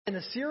In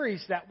the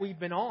series that we've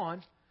been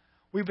on,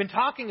 we've been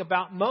talking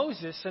about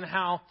Moses and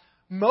how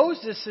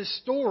Moses'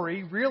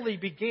 story really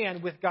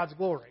began with God's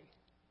glory.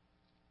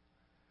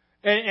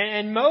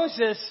 And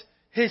Moses,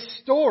 his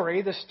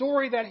story, the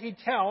story that he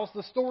tells,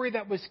 the story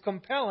that was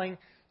compelling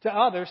to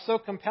others, so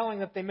compelling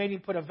that they made him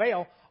put a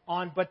veil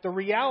on, but the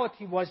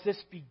reality was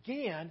this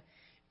began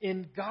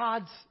in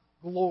God's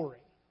glory.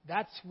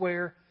 That's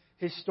where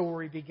his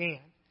story began.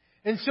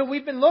 And so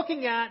we've been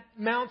looking at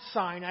Mount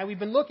Sinai. We've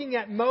been looking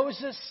at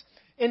Moses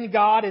and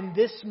God in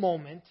this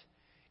moment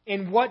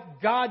and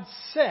what God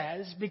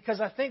says, because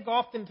I think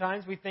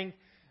oftentimes we think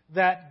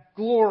that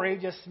glory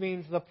just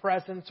means the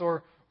presence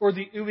or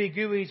the ooey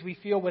gooeys we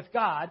feel with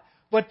God.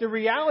 But the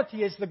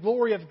reality is the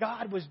glory of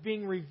God was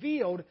being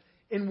revealed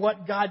in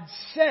what God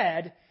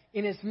said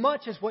in as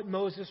much as what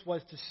Moses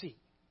was to see.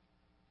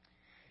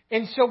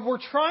 And so we're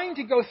trying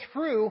to go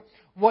through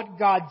what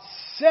God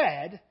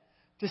said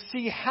to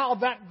see how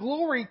that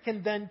glory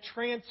can then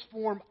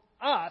transform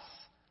us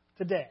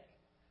today.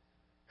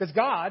 Because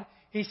God,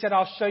 He said,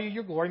 I'll show you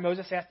your glory.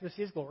 Moses asked him to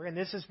see His glory, and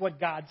this is what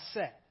God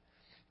said.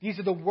 These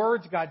are the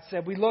words God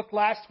said. We looked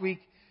last week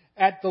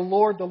at the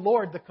Lord,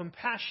 the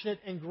compassionate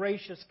and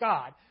gracious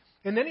God.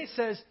 And then He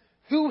says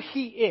who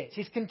He is.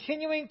 He's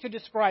continuing to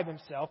describe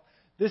Himself.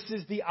 This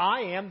is the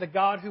I am, the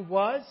God who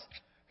was,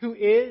 who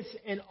is,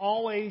 and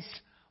always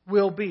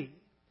will be.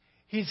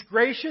 He's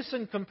gracious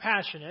and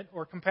compassionate,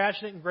 or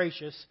compassionate and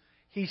gracious.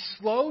 He's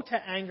slow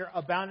to anger,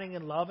 abounding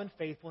in love and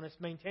faithfulness,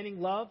 maintaining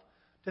love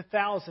to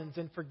thousands,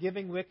 and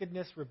forgiving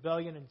wickedness,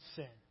 rebellion, and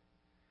sin.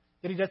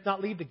 That He does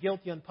not leave the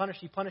guilty unpunished.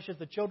 He punishes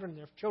the children and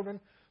their children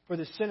for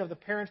the sin of the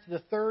parents to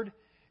the third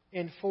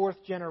and fourth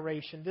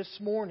generation. This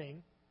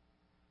morning,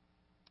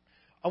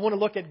 I want to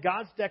look at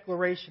God's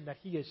declaration that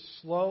He is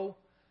slow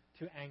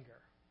to anger.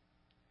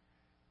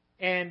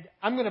 And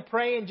I'm going to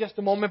pray in just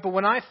a moment, but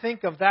when I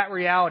think of that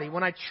reality,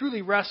 when I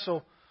truly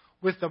wrestle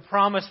with the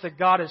promise that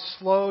God is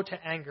slow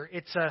to anger,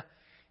 it's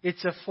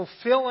a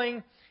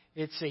fulfilling,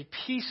 it's a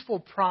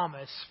peaceful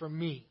promise for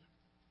me.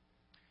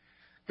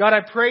 God, I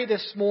pray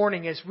this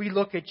morning as we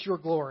look at your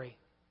glory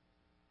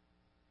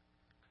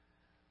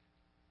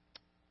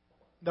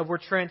that we're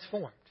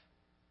transformed.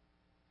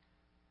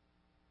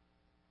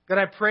 God,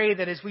 I pray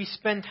that as we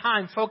spend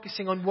time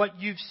focusing on what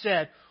you've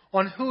said,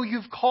 on who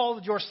you've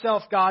called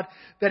yourself, God,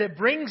 that it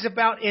brings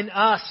about in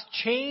us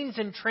change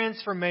and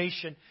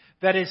transformation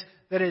that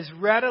is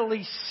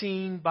readily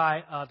seen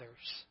by others.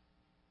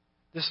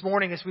 This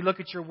morning, as we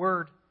look at your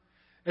word,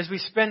 as we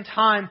spend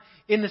time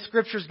in the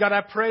Scriptures, God,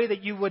 I pray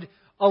that you would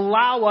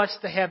allow us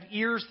to have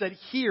ears that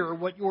hear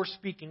what you're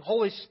speaking.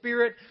 Holy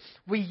Spirit,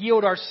 we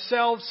yield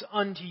ourselves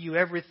unto you.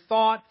 Every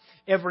thought,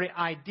 every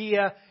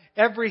idea,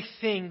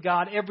 everything,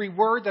 God, every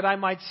word that I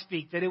might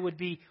speak, that it would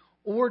be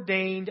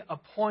ordained,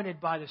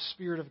 appointed by the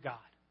Spirit of God.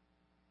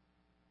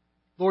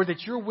 Lord,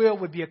 that your will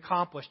would be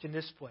accomplished in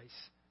this place.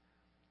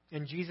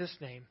 In Jesus'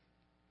 name,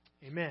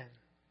 amen.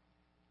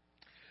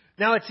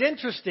 Now, it's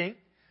interesting,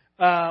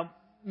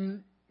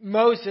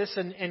 Moses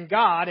and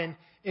God,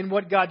 and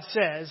what God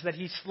says, that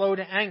He's slow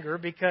to anger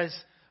because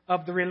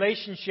of the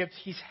relationships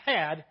He's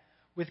had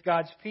with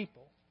God's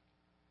people.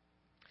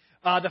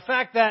 The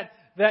fact that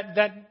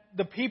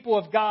the people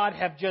of God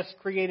have just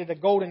created a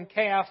golden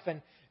calf,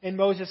 and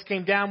Moses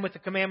came down with the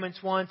commandments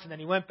once, and then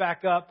he went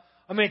back up.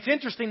 I mean, it's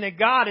interesting that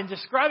God, in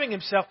describing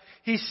Himself,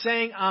 He's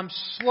saying, I'm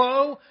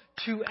slow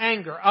to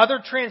anger. Other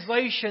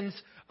translations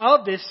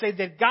of this say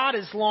that God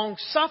is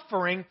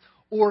long-suffering,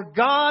 or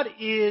God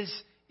is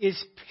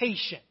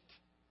patient.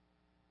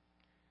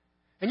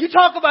 And you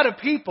talk about a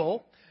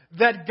people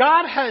that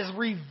God has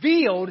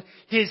revealed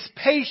His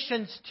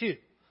patience to.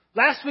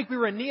 Last week we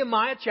were in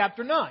Nehemiah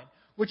chapter 9,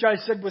 which I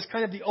said was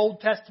kind of the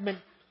Old Testament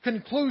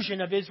conclusion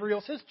of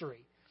Israel's history.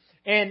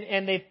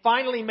 And they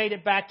finally made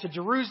it back to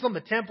Jerusalem. The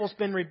temple's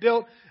been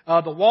rebuilt.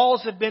 The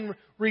walls have been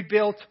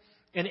rebuilt.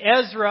 And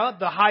Ezra,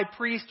 the high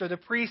priest or the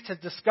priest, has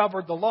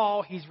discovered the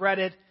law. He's read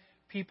it.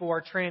 People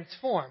are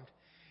transformed.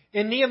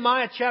 In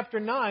Nehemiah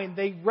chapter 9,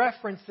 they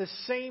reference the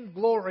same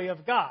glory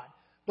of God.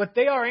 But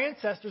our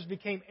ancestors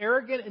became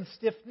arrogant and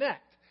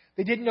stiff-necked.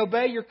 They didn't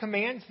obey your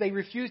commands. They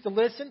refused to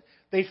listen.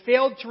 They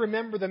failed to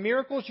remember the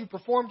miracles you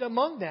performed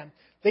among them.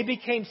 They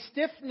became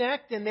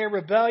stiff-necked in their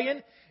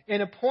rebellion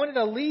and appointed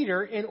a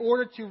leader in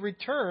order to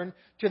return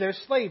to their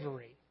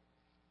slavery.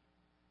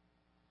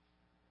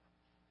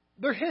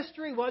 Their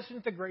history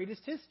wasn't the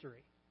greatest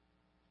history.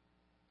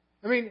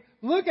 I mean,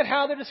 look at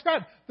how they're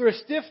described. They're a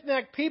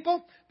stiff-necked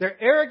people.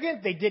 They're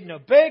arrogant. They didn't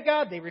obey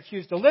God. They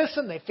refused to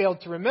listen. They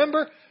failed to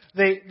remember.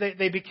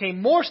 They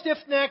became more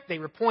stiff-necked. They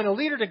appoint a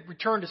leader to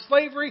return to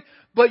slavery.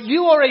 But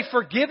you are a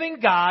forgiving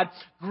God,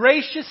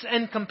 gracious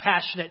and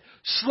compassionate,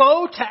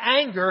 slow to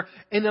anger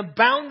and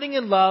abounding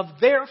in love.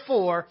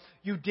 Therefore,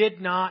 you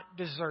did not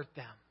desert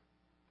them.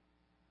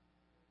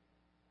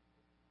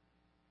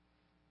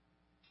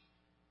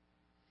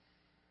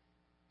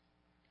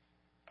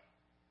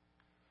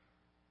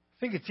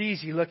 I think it's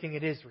easy looking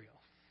at Israel.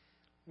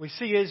 We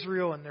see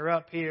Israel and they're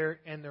up here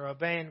and they're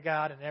obeying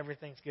God and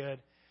everything's good.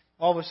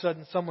 All of a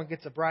sudden someone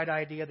gets a bright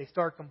idea. They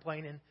start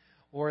complaining.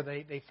 or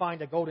they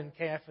find a golden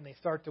calf and they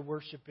start to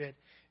worship it,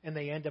 and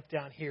they end up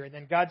down here. And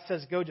then God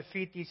says, go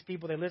defeat these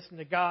people. They listen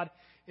to God,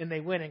 and they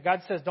win. And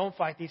God says, don't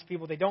fight these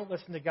people. They don't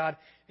listen to God,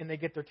 and they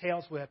get their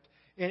tails whipped.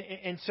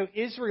 And so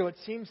Israel, it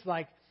seems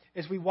like,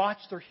 as we watch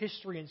their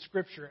history in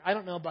Scripture, I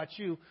don't know about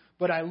you,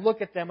 but I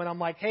look at them and I'm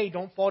like, hey,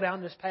 don't fall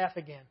down this path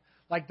again.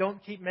 Like,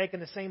 don't keep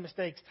making the same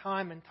mistakes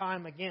time and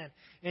time again.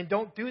 And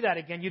don't do that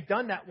again. You've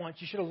done that once.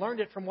 You should have learned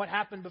it from what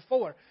happened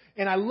before.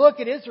 And I look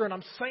at Israel, and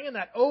I'm saying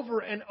that over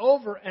and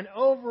over and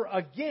over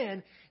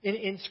again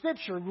in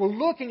Scripture. We're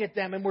looking at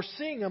them, and we're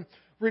seeing them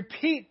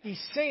repeat the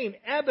same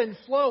ebb and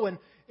flow and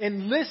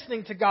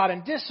listening to God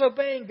and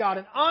disobeying God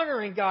and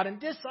honoring God and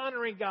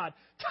dishonoring God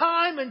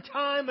time and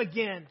time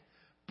again.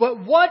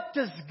 But what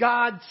does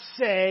God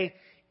say,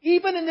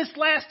 even in this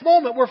last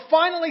moment where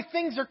finally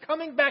things are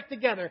coming back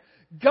together?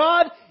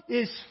 God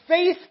is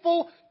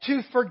faithful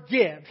to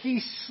forgive.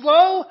 He's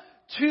slow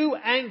to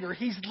anger.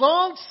 He's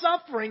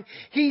long-suffering.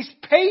 He's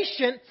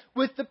patient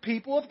with the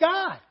people of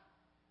God.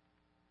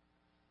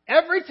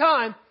 Every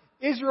time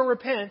Israel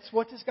repents,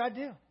 what does God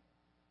do?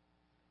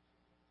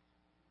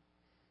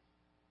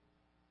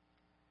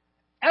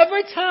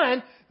 Every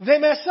time they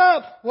mess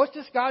up, what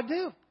does God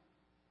do?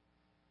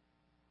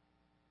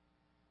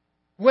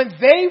 When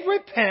they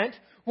repent,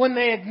 when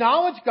they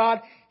acknowledge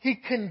God, He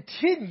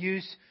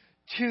continues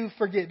to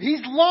forgive.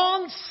 He's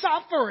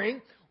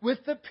long-suffering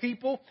with the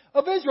people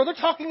of Israel. They're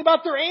talking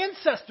about their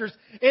ancestors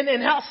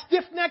and how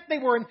stiff-necked they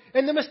were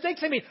and the mistakes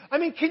they made. I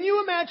mean, can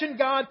you imagine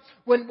God,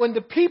 when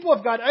the people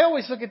of God, I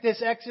always look at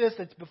this Exodus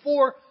that's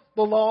before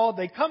the law,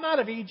 they come out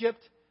of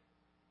Egypt,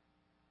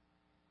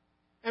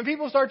 and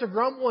people start to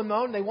grumble and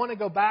moan. They want to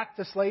go back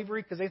to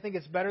slavery because they think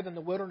it's better than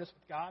the wilderness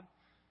with God.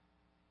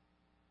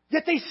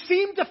 Yet they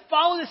seem to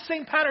follow the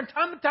same pattern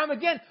time and time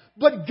again.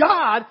 But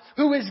God,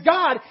 who is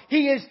God,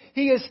 He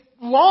is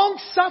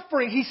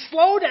long-suffering. He's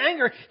slow to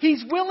anger.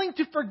 He's willing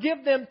to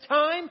forgive them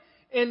time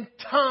and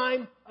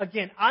time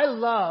again. I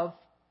love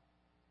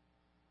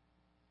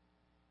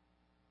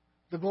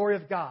the glory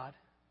of God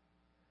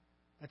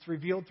that's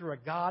revealed through a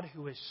God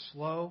who is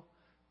slow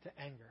to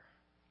anger.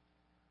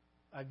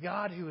 A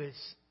God who is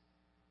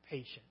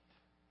patient.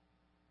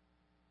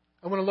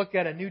 I want to look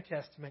at a New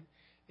Testament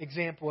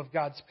example of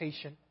God's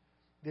patience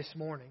this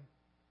morning.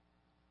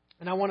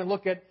 And I want to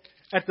look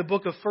at the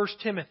book of 1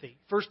 Timothy.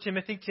 1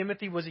 Timothy,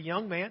 Timothy was a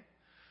young man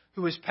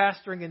who was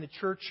pastoring in the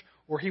church,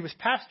 or he was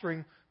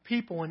pastoring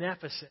people in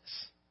Ephesus.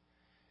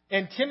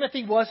 And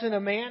Timothy wasn't a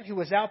man who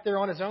was out there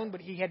on his own,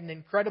 but he had an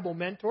incredible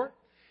mentor.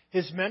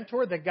 His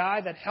mentor, the guy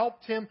that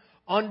helped him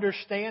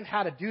understand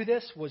how to do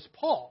this, was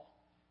Paul.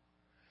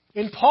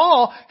 And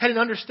Paul had an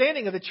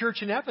understanding of the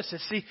church in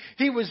Ephesus. See,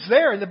 he was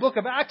there in the book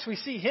of Acts. We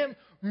see him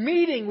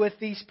meeting with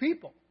these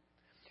people.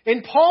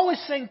 And Paul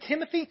is saying,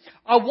 Timothy,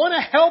 I want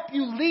to help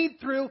you lead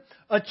through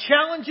a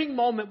challenging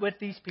moment with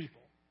these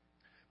people.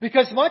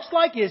 Because much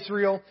like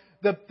Israel,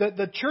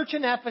 the church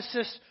in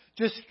Ephesus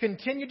just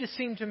continued to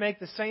seem to make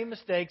the same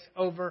mistakes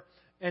over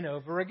and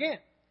over again.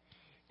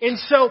 And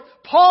so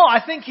Paul,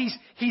 I think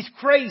he's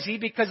crazy,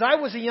 because I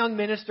was a young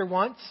minister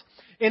once,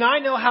 and I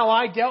know how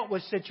I dealt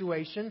with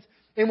situations.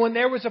 And when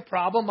there was a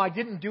problem, I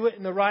didn't do it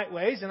in the right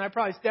ways, and I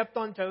probably stepped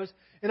on toes,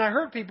 and I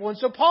hurt people. And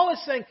so Paul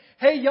is saying,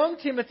 hey, young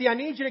Timothy, I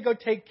need you to go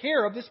take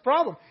care of this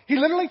problem. He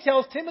literally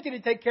tells Timothy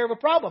to take care of a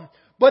problem.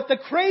 But the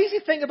crazy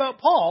thing about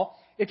Paul,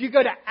 if you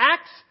go to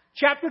Acts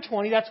chapter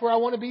 20, that's where I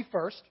want to be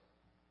first.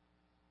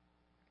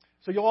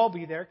 So you'll all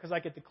be there, because I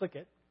get to click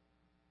it.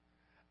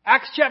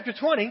 Acts chapter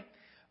 20,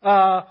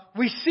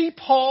 we see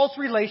Paul's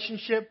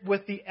relationship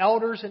with the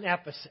elders in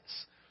Ephesus.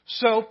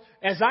 So,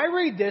 as I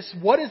read this,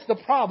 what is the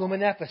problem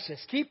in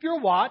Ephesus? Keep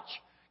watch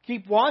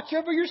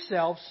over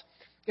yourselves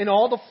in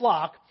all the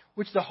flock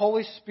which the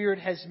Holy Spirit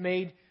has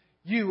made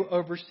you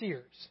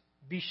overseers.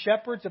 Be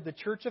shepherds of the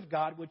church of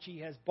God which He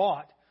has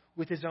bought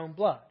with His own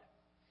blood.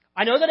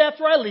 I know that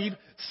after I leave,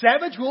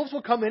 savage wolves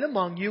will come in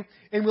among you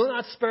and will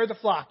not spare the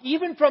flock.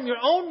 Even from your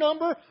own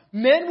number,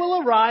 men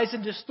will arise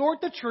and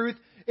distort the truth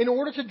in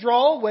order to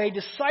draw away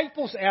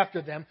disciples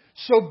after them.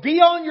 So be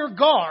on your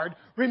guard.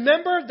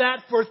 Remember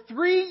that for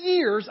 3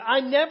 years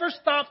I never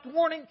stopped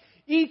warning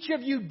each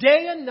of you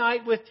day and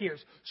night with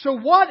tears. So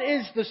what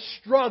is the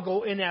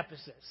struggle in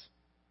Ephesus?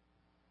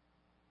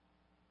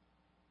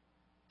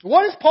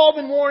 What has Paul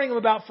been warning them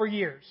about for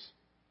years?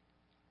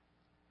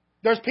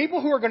 There's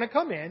people who are going to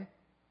come in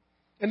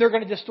and they're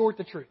going to distort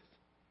the truth.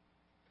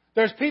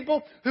 There's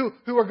people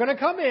who are going to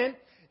come in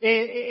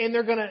and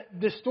they're going to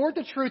distort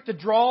the truth to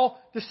draw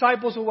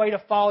disciples away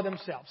to follow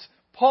themselves.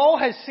 Paul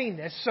has seen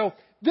this. So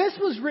this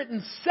was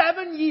written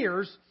 7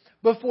 years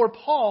before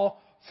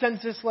Paul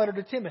sends this letter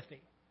to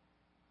Timothy.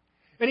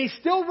 And he's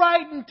still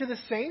writing to the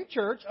same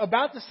church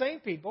about the same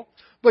people.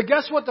 But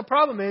guess what the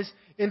problem is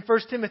in 1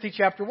 Timothy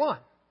chapter 1?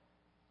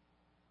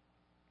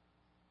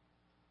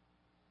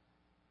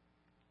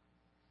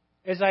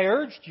 As I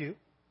urged you,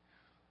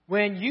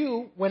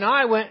 when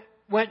I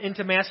went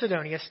into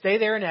Macedonia, stay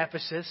there in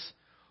Ephesus,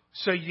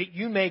 so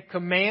you may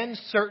command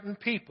certain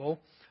people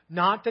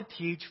not to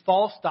teach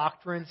false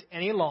doctrines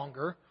any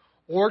longer,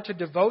 or to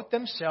devote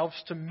themselves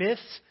to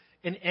myths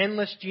and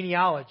endless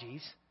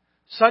genealogies.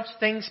 Such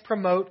things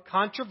promote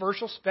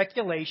controversial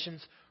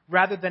speculations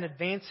rather than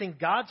advancing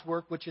God's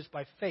work, which is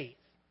by faith.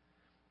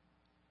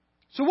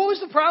 So what was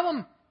the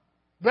problem?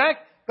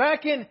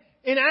 Back in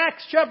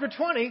Acts chapter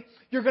 20,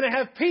 you're going to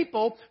have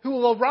people who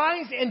will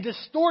arise and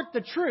distort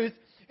the truth.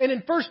 And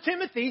in 1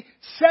 Timothy,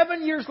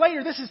 7 years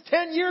later, this is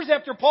 10 years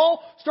after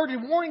Paul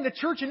started warning the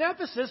church in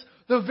Ephesus,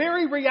 the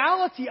very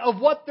reality of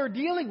what they're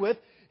dealing with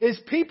is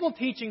people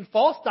teaching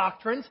false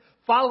doctrines,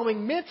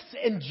 following myths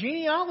and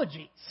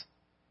genealogies.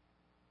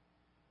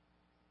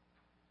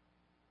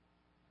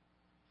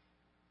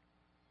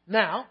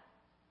 Now,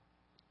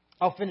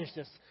 I'll finish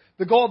this.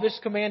 The goal of this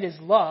command is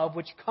love,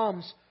 which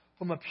comes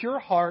from a pure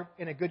heart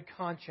and a good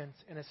conscience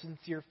and a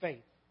sincere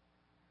faith.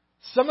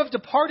 Some have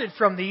departed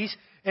from these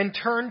and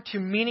turned to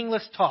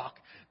meaningless talk.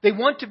 They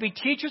want to be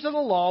teachers of the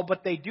law,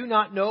 but they do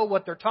not know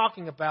what they're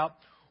talking about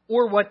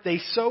or what they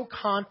so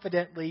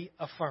confidently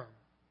affirm.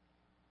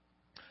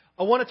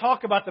 I want to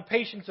talk about the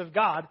patience of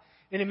God,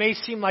 and it may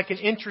seem like an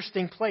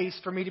interesting place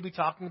for me to be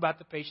talking about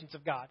the patience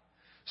of God.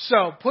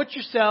 So, put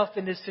yourself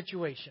in this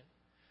situation.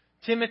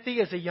 Timothy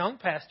is a young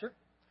pastor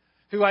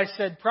who I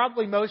said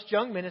probably most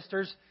young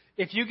ministers,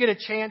 if you get a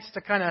chance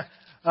to kind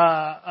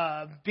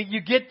of,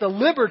 you get the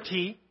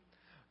liberty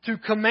to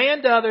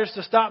command others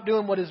to stop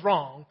doing what is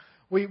wrong,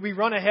 we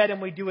run ahead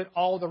and we do it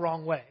all the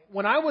wrong way.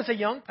 When I was a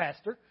young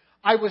pastor,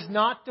 I was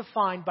not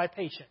defined by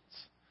patience.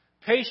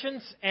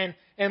 Patience and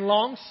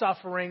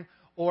long-suffering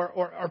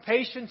or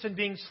patience and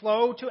being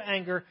slow to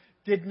anger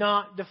did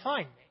not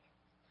define me.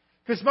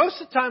 Because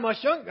most of the time, us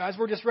young guys,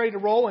 we're just ready to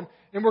roll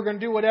and we're going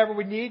to do whatever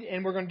we need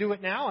and we're going to do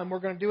it now and we're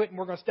going to do it and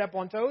we're going to step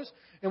on toes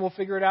and we'll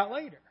figure it out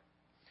later.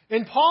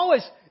 And Paul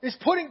is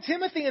putting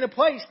Timothy in a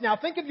place. Now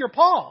think of your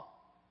Paul.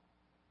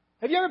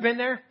 Have you ever been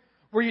there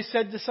where you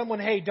said to someone,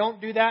 hey, don't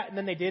do that, and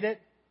then they did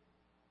it?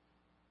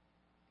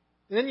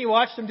 And then you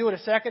watched them do it a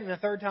second and a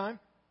third time?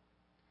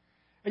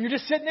 And you're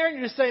just sitting there and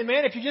you're just saying,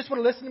 man, if you just would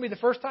have listened to me the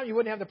first time, you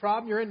wouldn't have the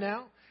problem you're in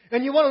now.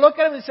 And you want to look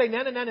at them and say,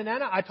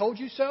 na, I told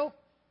you so.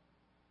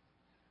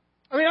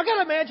 I mean, I've got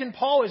to imagine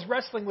Paul is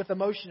wrestling with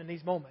emotion in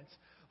these moments.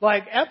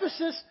 Like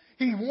Ephesus,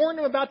 he warned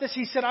them about this.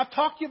 He said, I've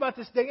talked to you about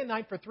this day and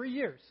night for 3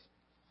 years.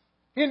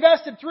 He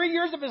invested 3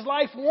 years of his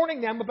life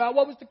warning them about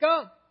what was to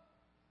come.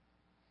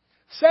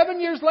 7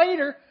 years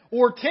later,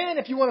 or 10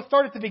 if you want to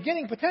start at the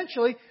beginning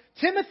potentially,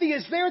 Timothy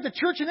is there, the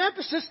church in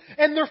Ephesus,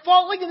 and they're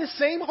falling in the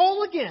same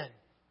hole again.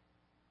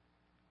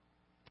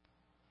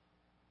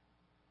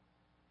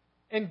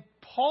 And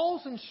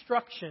Paul's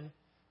instruction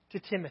to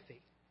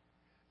Timothy,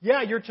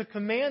 yeah, you're to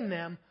command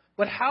them,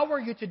 but how are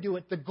you to do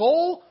it? The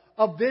goal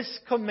of this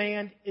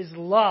command is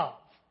love,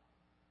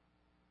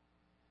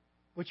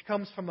 which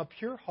comes from a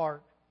pure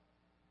heart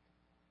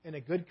and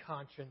a good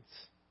conscience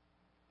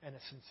and a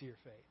sincere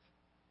faith.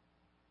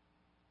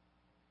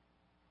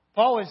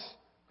 Paul is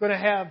going to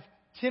have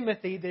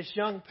Timothy, this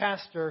young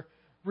pastor,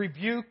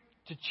 rebuke,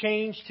 to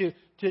change,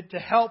 to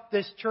help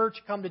this church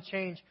come to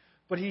change.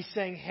 But he's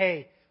saying,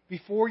 hey,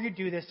 before you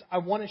do this, I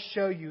want to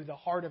show you the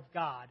heart of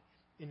God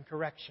in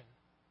correction.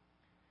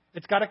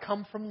 It's got to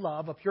come from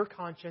love, a pure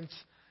conscience,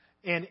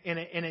 and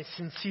a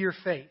sincere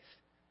faith.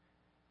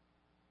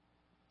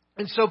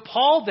 And so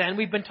Paul then,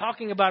 we've been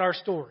talking about our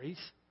stories.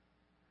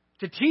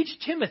 To teach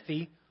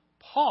Timothy,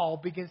 Paul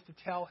begins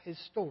to tell his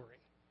story.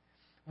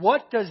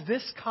 What does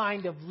this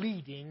kind of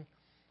leading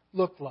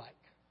look like?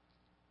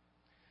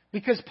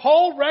 Because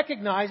Paul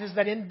recognizes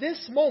that in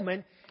this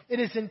moment, it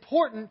is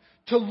important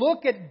to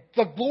look at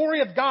the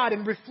glory of God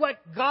and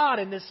reflect God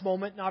in this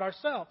moment, not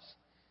ourselves.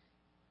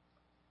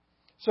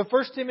 So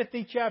 1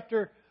 Timothy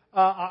chapter,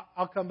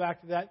 I'll come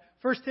back to that.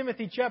 1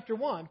 Timothy chapter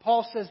 1,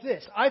 Paul says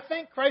this, I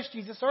thank Christ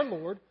Jesus our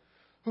Lord,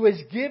 who has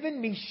given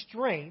me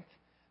strength,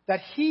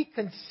 that He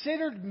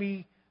considered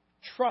me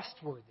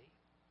trustworthy,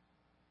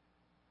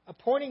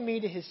 appointing me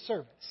to His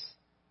service.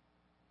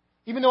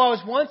 Even though I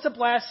was once a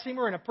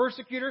blasphemer and a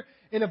persecutor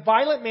and a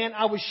violent man,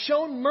 I was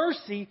shown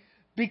mercy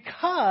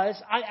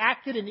because I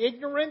acted in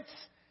ignorance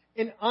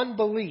and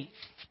unbelief.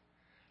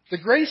 The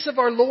grace of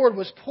our Lord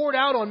was poured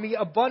out on me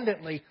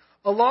abundantly,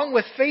 along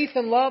with faith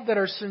and love that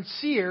are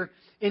sincere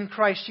in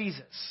Christ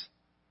Jesus.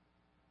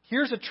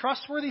 Here's a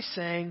trustworthy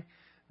saying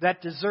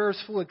that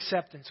deserves full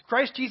acceptance.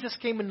 Christ Jesus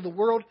came into the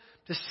world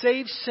to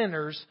save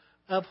sinners,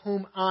 of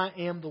whom I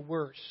am the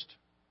worst.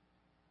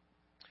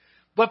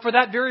 But for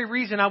that very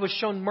reason I was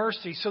shown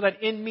mercy, so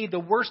that in me, the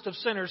worst of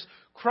sinners,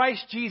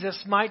 Christ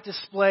Jesus might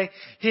display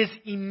His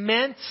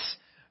immense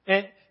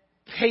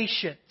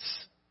patience.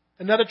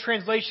 Another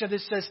translation of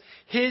this says,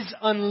 His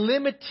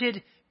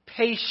unlimited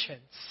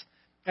patience,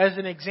 as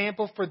an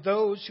example for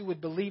those who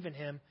would believe in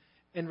Him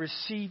and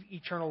receive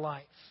eternal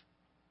life.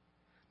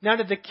 Now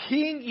to the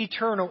King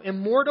eternal,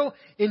 immortal,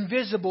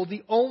 invisible,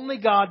 the only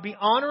God, be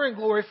honor and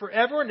glory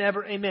forever and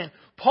ever. Amen.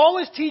 Paul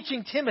is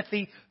teaching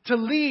Timothy to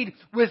lead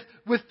with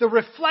the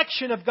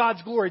reflection of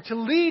God's glory, to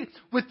lead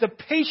with the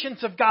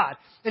patience of God.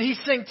 And he's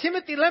saying,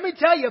 Timothy, let me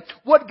tell you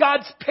what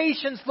God's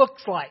patience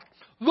looks like.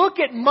 Look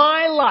at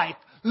my life.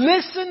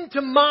 Listen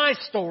to my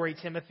story,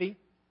 Timothy.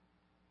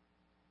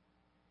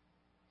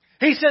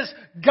 He says,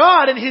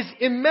 God in His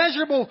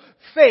immeasurable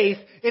faith,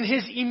 in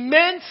His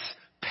immense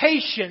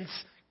patience,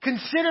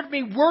 considered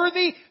me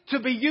worthy to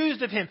be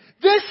used of Him.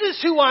 This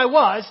is who I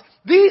was.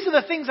 These are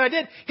the things I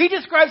did. He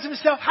describes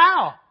Himself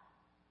how?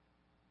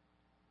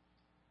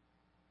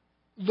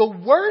 The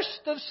worst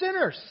of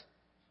sinners.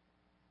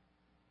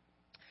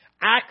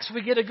 Acts,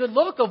 we get a good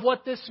look of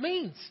what this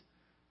means.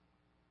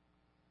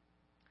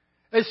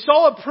 As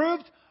Saul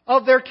approved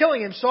of their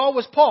killing him, Saul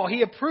was Paul.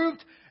 He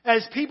approved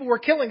as people were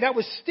killing. That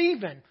was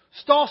Stephen.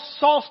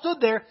 Saul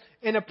stood there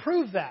and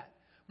approved that.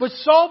 But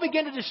Saul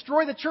began to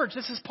destroy the church.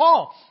 This is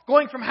Paul,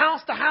 going from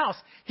house to house.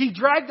 He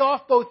dragged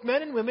off both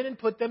men and women and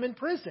put them in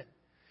prison.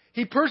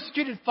 He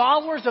persecuted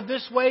followers of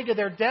this way to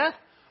their death,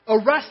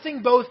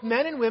 arresting both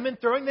men and women,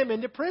 throwing them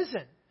into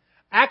prison.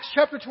 Acts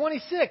chapter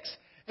 26.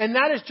 And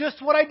that is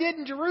just what I did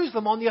in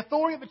Jerusalem. On the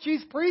authority of a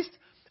chief priest,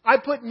 I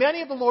put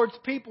many of the Lord's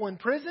people in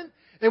prison,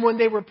 and when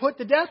they were put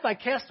to death, I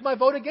cast my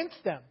vote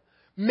against them.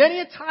 Many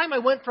a time I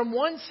went from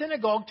one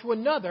synagogue to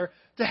another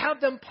to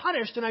have them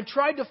punished, and I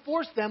tried to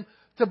force them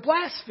to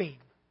blaspheme.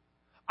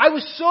 I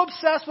was so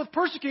obsessed with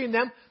persecuting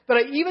them that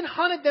I even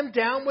hunted them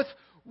down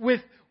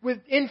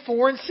in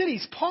foreign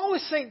cities. Paul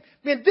is saying,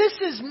 man, this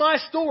is my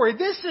story.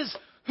 This is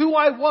who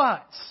I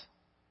was.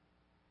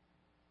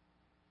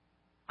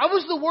 I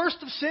was the worst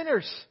of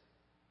sinners.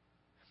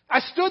 I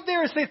stood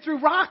there as they threw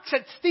rocks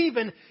at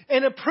Stephen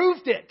and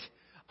approved it.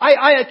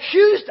 I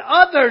accused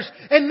others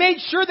and made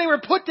sure they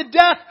were put to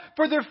death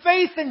for their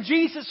faith in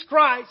Jesus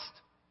Christ.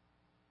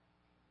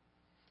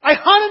 I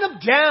hunted them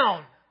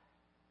down.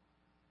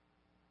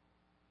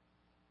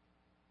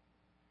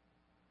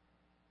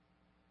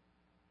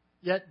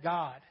 Yet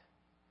God,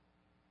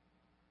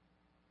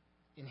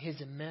 in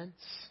His immense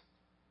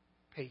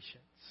patience,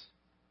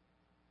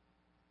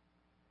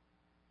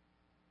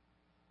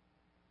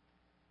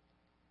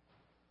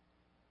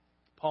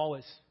 Paul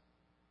is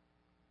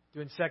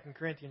doing 2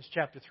 Corinthians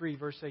chapter 3,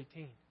 verse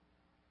 18.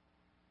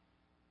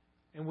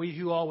 And we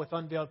who all with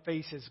unveiled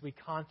faces, we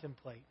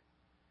contemplate.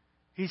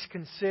 He's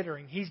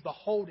considering, he's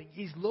beholding,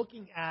 he's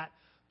looking at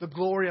the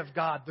glory of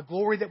God, the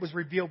glory that was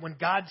revealed when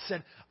God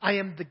said, I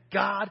am the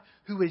God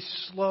who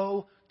is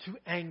slow to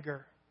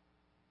anger.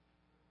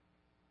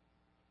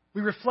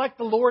 We reflect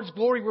the Lord's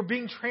glory. We're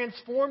being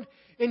transformed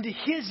into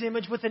His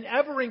image with an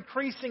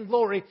ever-increasing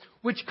glory,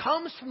 which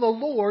comes from the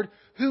Lord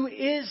who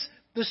is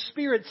the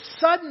Spirit.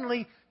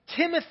 Suddenly,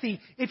 Timothy,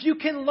 if you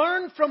can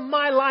learn from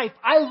my life,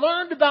 I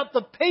learned about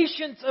the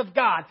patience of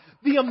God,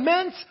 the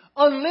immense,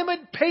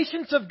 unlimited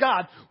patience of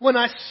God when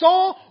I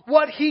saw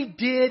what He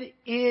did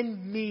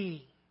in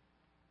me.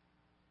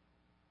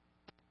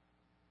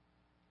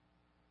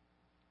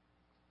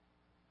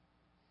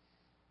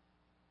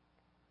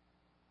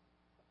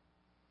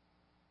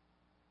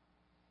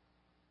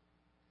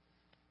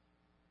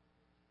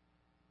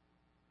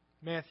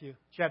 Matthew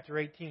chapter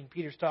 18,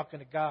 Peter's talking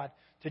to God,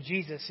 to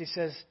Jesus. He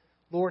says,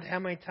 Lord, how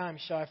many times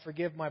shall I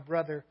forgive my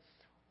brother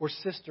or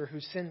sister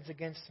who sins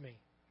against me?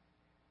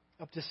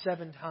 Up to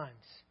 7 times.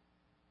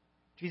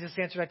 Jesus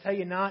answered, I tell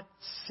you not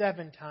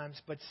 7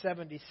 times, but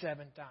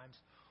 77 times.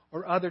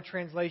 Or other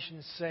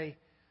translations say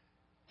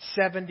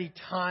 70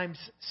 times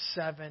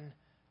 7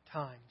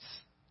 times.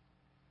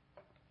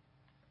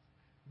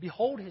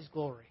 Behold His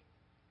glory.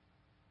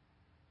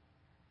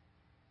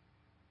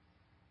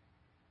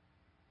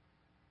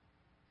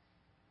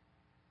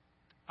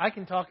 I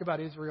can talk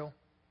about Israel,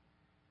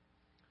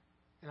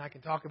 and I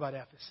can talk about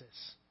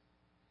Ephesus.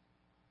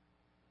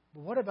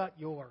 But what about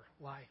your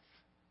life?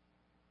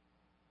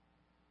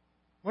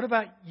 What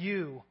about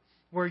you,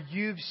 where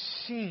you've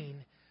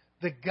seen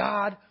the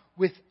God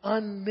with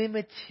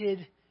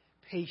unlimited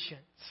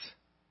patience?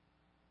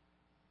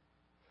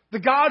 The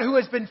God who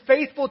has been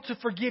faithful to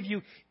forgive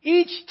you.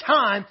 Each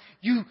time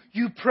you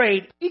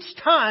prayed, each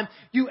time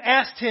you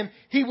asked Him,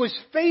 He was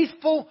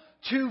faithful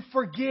to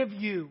forgive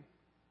you.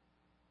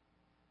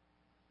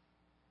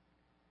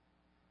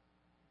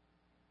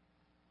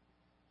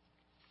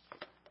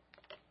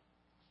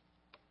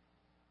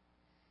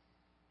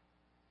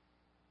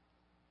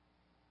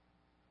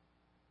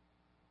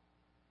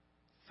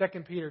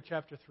 Second Peter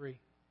chapter 3.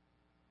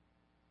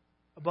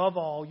 Above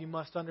all, you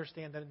must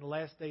understand that in the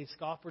last days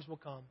scoffers will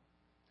come,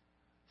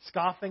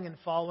 scoffing and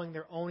following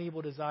their own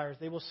evil desires.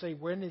 They will say,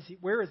 where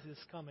is this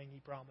coming, He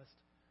promised?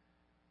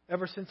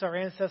 Ever since our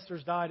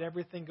ancestors died,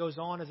 everything goes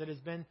on as it has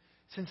been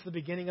since the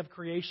beginning of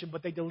creation.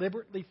 But they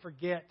deliberately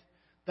forget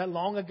that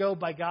long ago,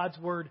 by God's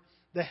word,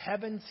 the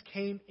heavens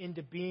came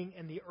into being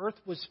and the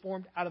earth was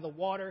formed out of the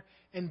water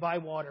and by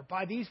water.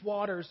 By these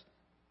waters,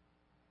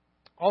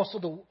 also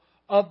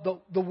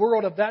the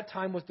world of that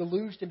time was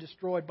deluged and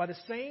destroyed. By the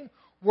same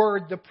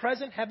word, the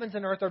present heavens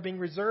and earth are being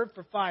reserved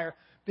for fire,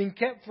 being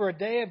kept for a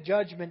day of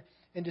judgment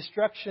and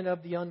destruction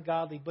of the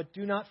ungodly. But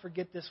do not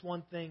forget this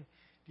one thing,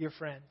 dear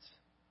friends.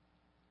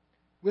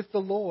 With the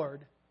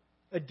Lord,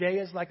 a day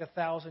is like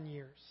 1,000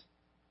 years.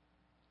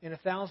 And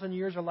 1,000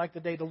 years are like the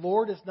day. The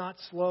Lord is not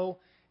slow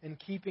in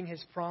keeping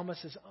His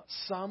promises.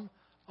 Some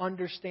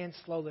understand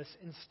slowness.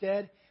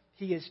 Instead,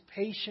 He is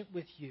patient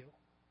with you,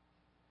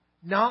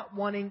 not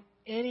wanting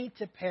any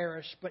to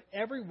perish, but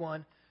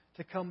everyone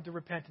to come to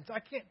repentance. I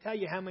can't tell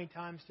you how many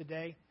times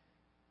today,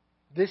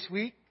 this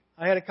week,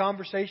 I had a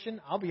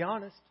conversation. I'll be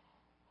honest.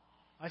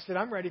 I said,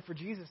 I'm ready for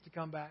Jesus to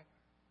come back.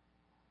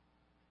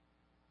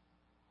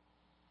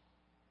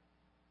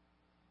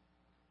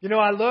 You know,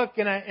 I look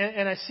and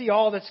I see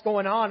all that's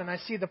going on, and I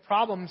see the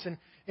problems and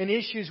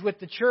issues with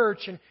the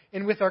church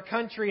and with our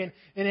country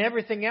and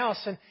everything else.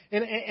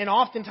 And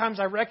oftentimes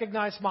I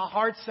recognize my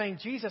heart saying,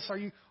 Jesus,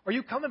 are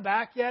you coming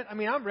back yet? I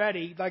mean, I'm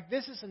ready. Like,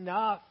 this is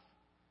enough.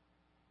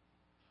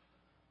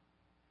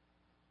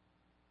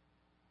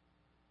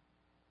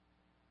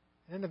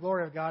 And then the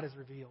glory of God is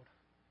revealed.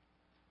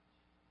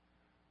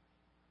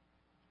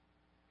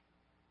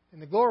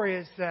 And the glory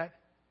is that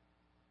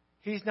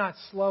He's not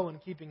slow in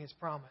keeping His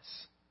promise.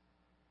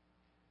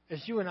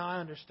 As you and I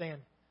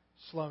understand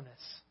slowness.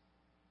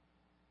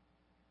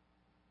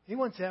 He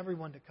wants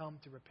everyone to come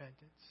to repentance.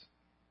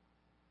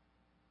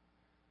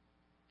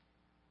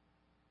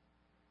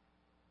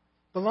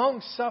 The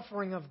long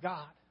suffering of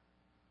God,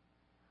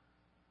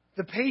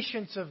 the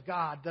patience of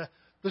God,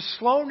 the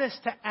slowness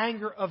to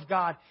anger of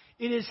God,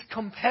 it is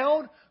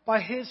compelled by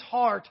His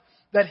heart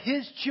that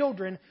His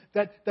children,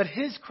 that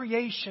His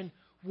creation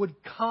would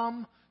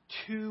come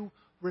to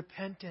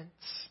repentance.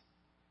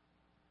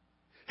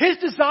 His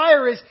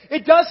desire is,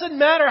 it doesn't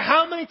matter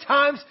how many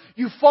times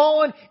you've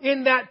fallen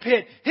in that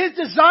pit. His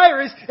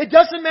desire is, it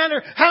doesn't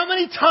matter how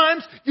many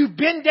times you've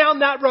been down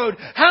that road,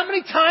 how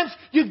many times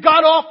you've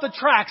got off the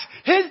tracks.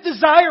 His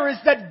desire is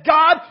that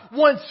God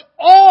wants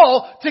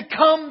all to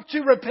come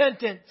to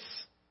repentance.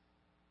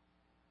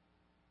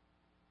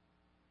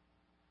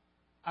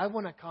 I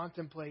want to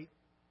contemplate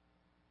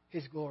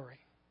His glory.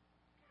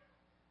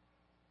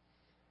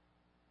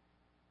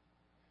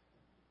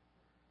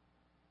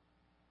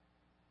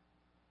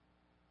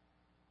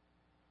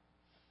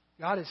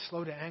 God is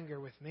slow to anger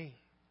with me.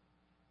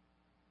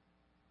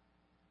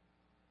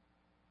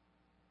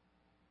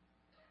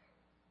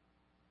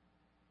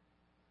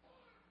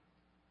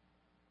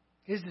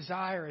 His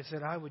desire is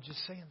that I would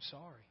just say I'm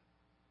sorry.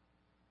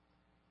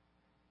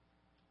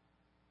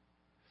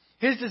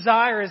 His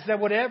desire is that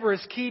whatever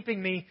is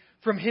keeping me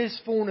from His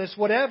fullness,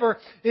 whatever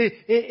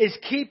is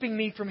keeping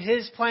me from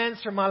His plans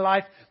for my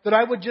life, that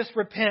I would just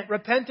repent.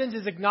 Repentance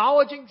is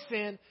acknowledging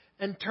sin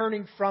and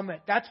turning from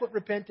it. That's what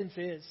repentance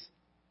is.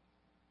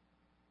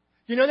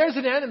 You know, there's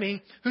an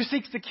enemy who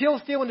seeks to kill,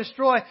 steal, and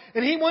destroy,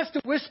 and he wants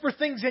to whisper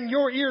things in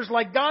your ears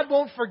like God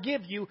won't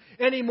forgive you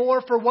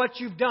anymore for what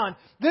you've done.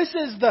 This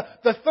is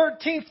the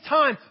 13th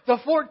time, the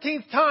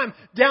 14th time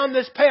down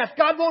this path.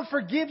 God won't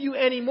forgive you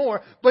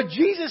anymore. But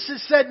Jesus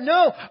has said,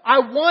 no, I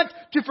want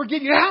to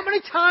forgive you. How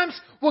many times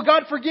will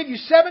God forgive you?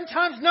 7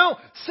 times? No,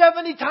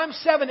 70 times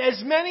 7.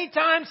 As many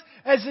times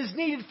as is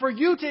needed for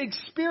you to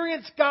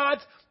experience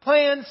God's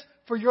plans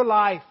for your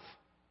life.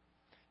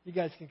 You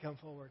guys can come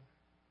forward.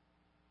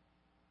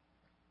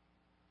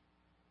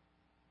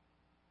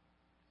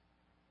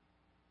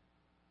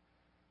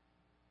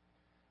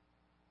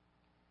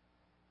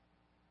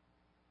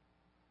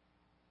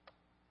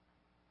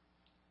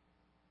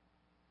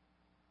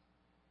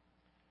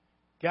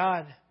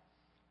 God,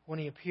 when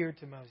He appeared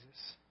to Moses,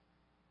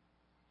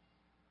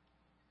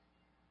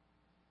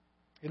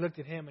 He looked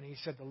at him and He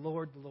said, the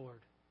Lord,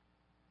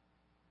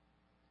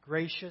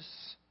 gracious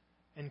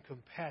and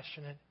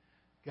compassionate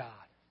God,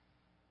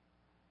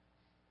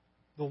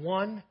 the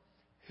one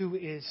who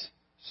is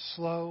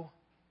slow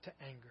to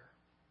anger.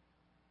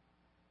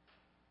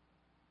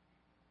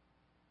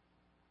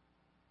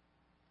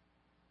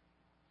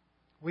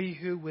 We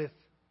who with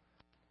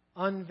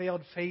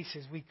unveiled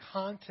faces, we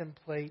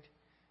contemplate,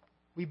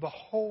 we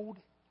behold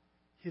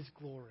His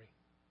glory.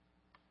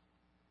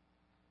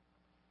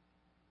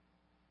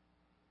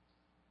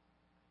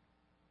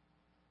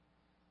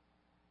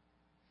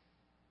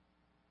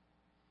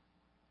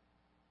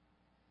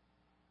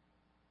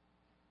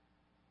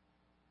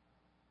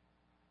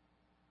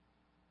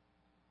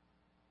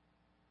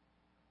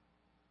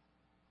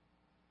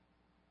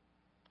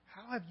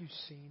 How have you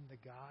seen the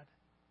God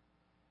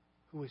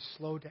who is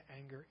slow to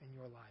anger in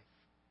your life?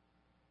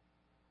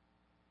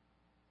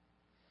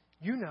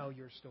 You know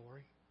your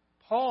story.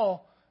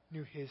 Paul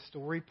knew his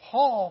story.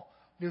 Paul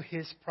knew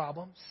his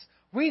problems.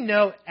 We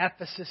know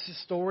Ephesus'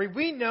 story.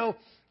 We know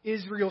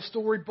Israel's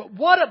story. But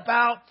what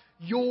about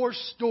your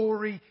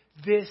story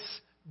this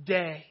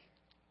day?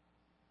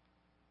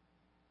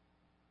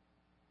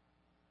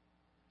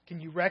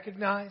 Can you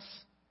recognize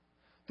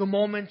the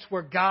moments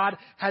where God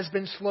has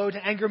been slow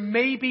to anger?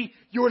 Maybe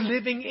you're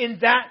living in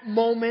that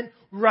moment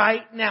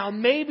right now.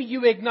 Maybe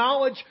you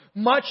acknowledge,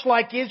 much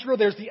like Israel,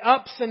 there's the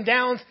ups and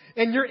downs,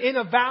 and you're in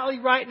a valley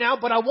right now.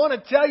 But I want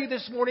to tell you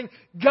this morning,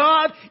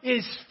 God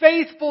is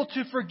faithful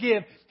to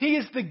forgive. He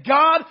is the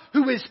God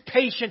who is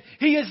patient.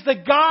 He is the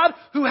God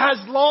who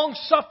has long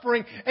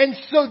suffering. And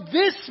so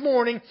this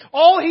morning,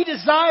 all He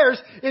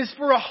desires is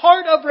for a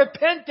heart of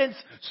repentance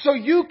so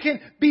you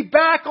can be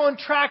back on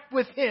track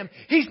with Him.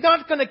 He's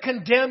not going to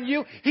condemn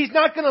you. He's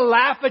not going to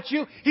laugh at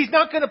you. He's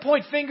not going to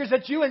point fingers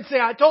at you and say,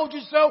 I told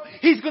you so.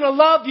 He's going to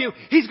love you.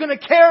 He's going to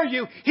carry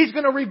you. He's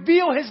going to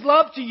reveal His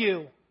love to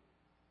you.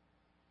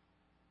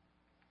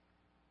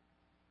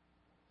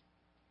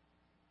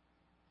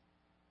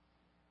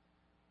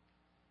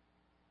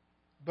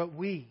 But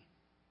we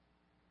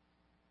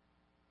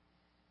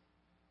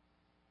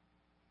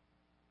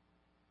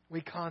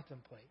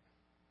contemplate.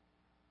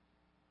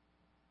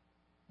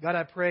 God,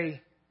 I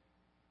pray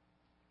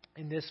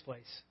in this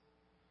place,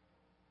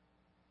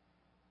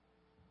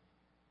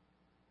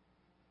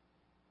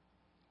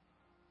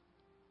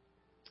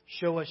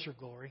 show us your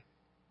glory.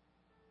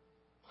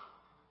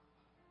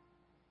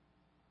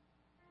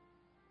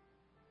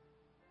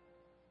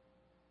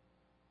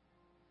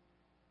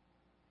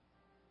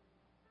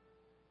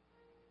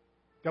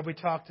 God, we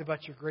talked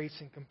about your grace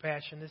and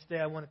compassion. This day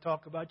I want to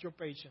talk about your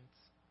patience.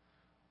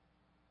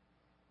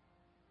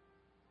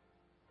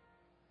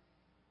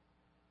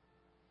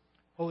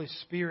 Holy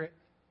Spirit,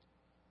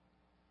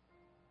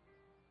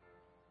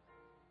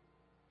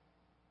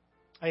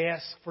 I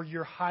ask for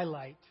your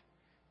highlight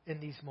in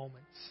these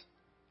moments.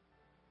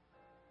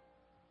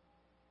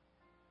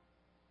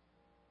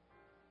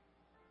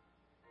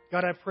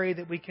 God, I pray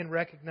that we can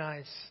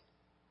recognize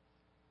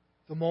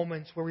the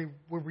moments where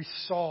we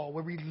saw,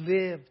 where we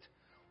lived,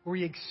 where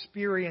we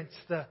experienced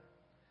the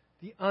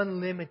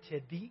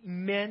unlimited, the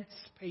immense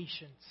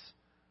patience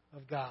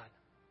of God.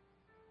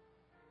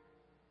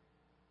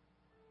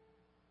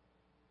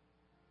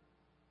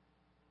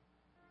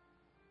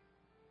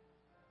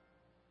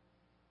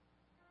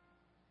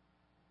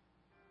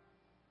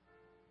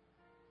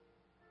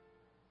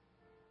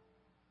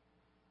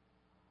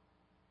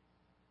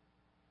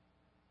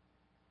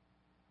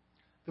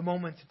 The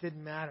moments it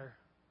didn't matter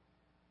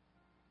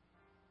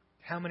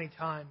how many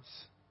times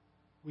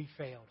we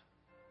failed.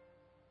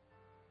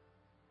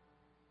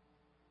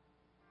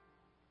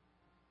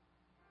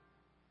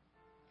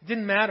 It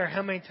didn't matter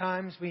how many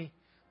times we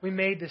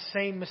made the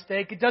same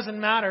mistake. It doesn't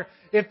matter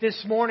if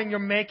this morning you're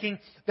making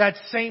that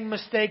same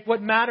mistake.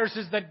 What matters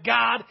is that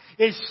God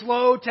is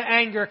slow to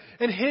anger,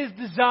 and His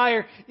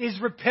desire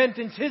is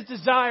repentance. His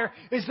desire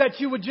is that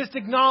you would just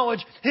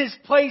acknowledge His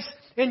place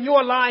in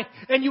your life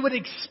and you would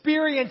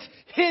experience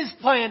His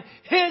plan,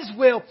 His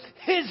will,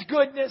 His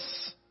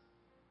goodness.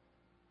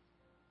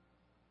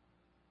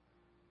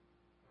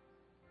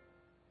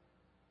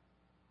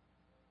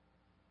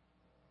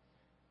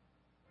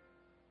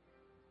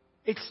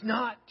 It's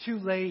not too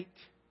late.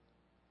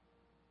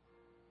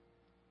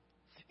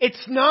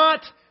 It's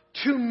not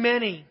too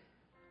many.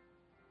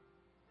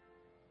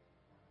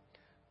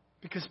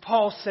 Because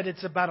Paul said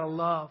it's about a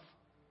love.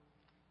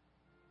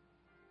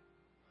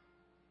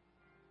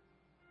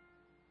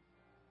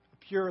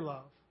 A pure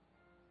love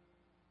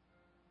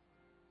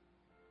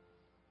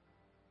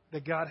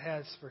that God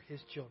has for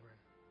His children.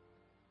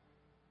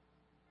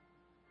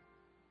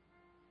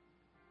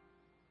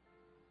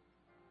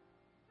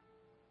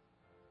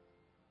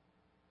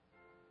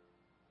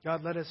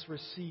 God, let us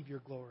receive your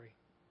glory.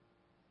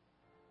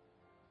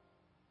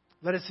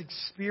 Let us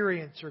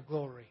experience your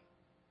glory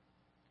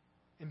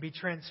and be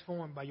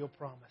transformed by your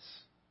promise.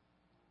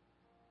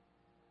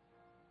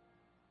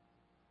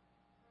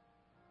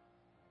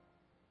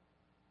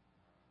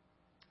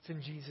 It's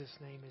in Jesus'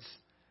 name.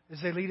 As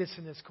they lead us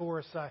in this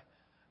chorus, I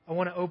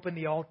want to open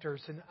the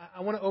altars. And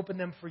I want to open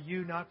them for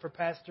you, not for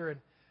Pastor. And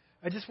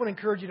I just want to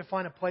encourage you to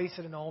find a place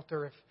at an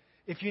altar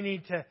if you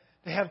need to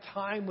have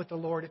time with the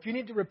Lord, if you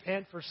need to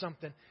repent for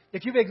something,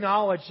 if you've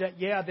acknowledged that,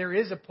 yeah, there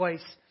is a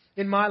place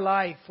in my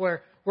life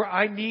where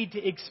I need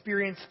to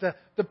experience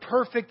the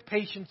perfect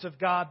patience of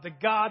God, the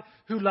God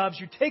who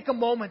loves you. Take a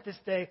moment this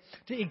day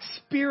to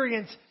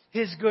experience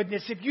His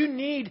goodness. If you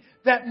need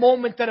that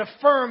moment that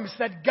affirms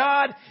that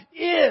God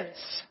is,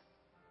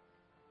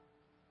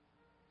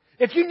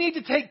 if you need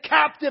to take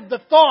captive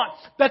the thought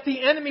that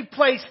the enemy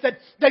placed, that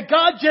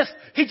God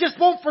He just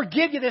won't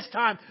forgive you this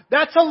time,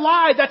 that's a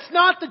lie. That's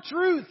not the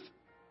truth.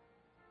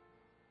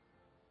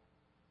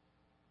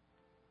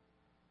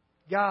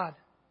 God,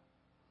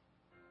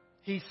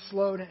 He's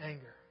slow to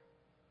anger,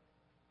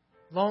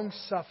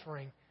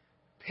 long-suffering,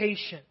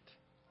 patient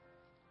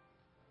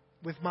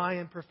with my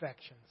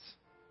imperfections.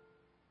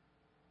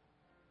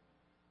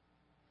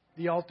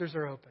 The altars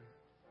are open.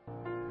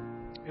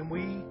 And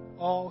we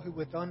all who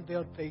with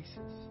unveiled faces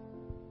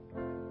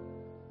we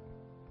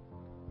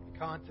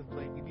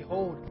contemplate, we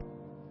behold,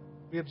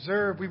 we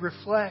observe, we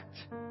reflect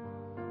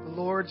the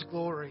Lord's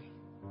glory.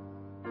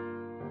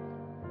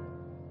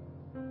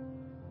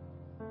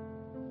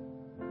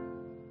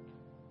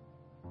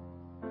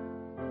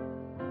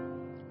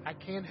 I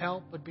can't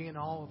help but be in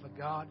awe of a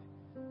God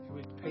who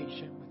is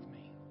patient with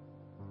me.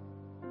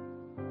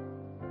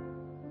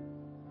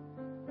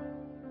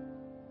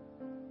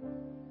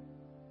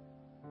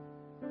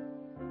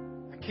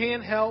 I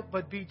can't help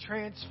but be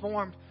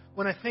transformed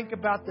when I think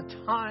about the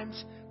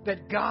times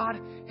that God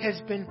has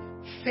been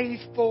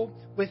faithful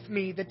with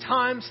me, the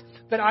times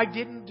that I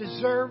didn't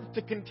deserve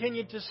to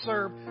continue to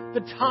serve,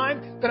 the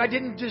time that I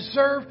didn't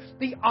deserve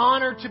the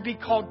honor to be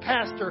called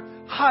pastor,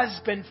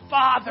 husband,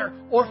 father,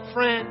 or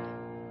friend.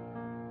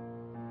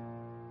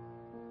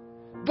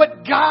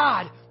 But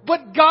God,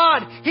 But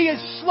God, He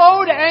is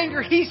slow to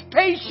anger. He's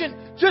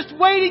patient, just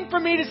waiting for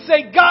me to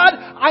say, God,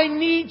 I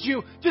need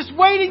you. Just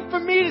waiting for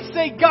me to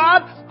say,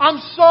 God, I'm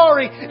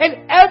sorry.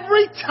 And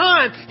every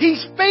time,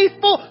 He's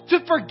faithful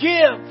to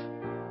forgive.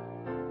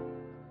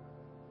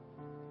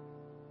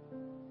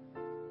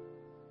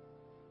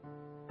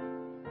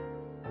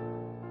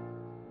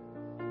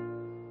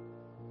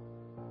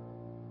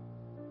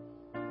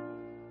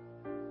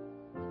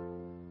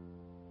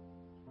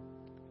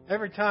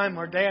 Every time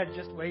our dad's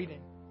just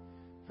waiting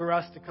for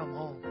us to come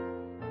home.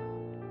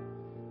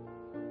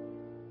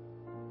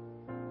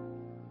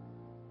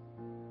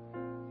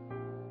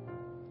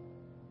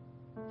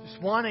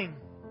 Just wanting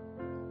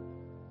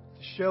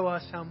to show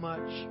us how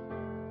much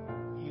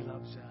He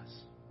loves us.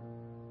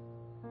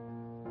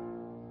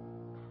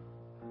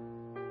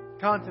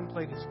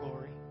 Contemplate His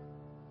glory.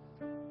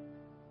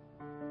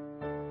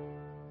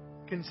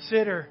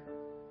 Consider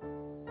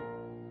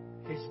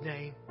His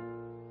name.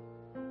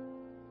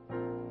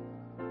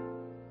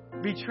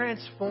 Be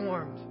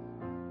transformed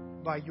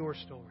by your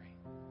story.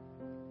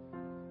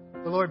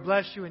 The Lord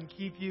bless you and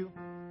keep you.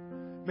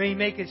 May He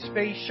make His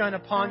face shine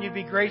upon you,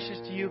 be gracious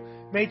to you.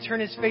 May He turn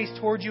His face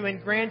toward you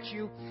and grant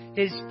you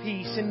His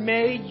peace. And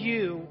may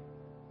you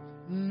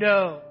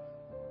know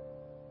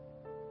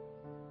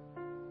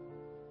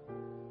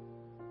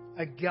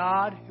a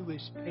God who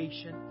is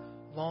patient,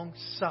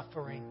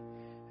 long-suffering,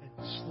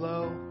 and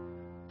slow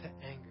to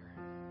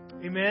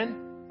anger.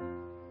 Amen.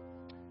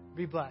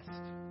 Be blessed.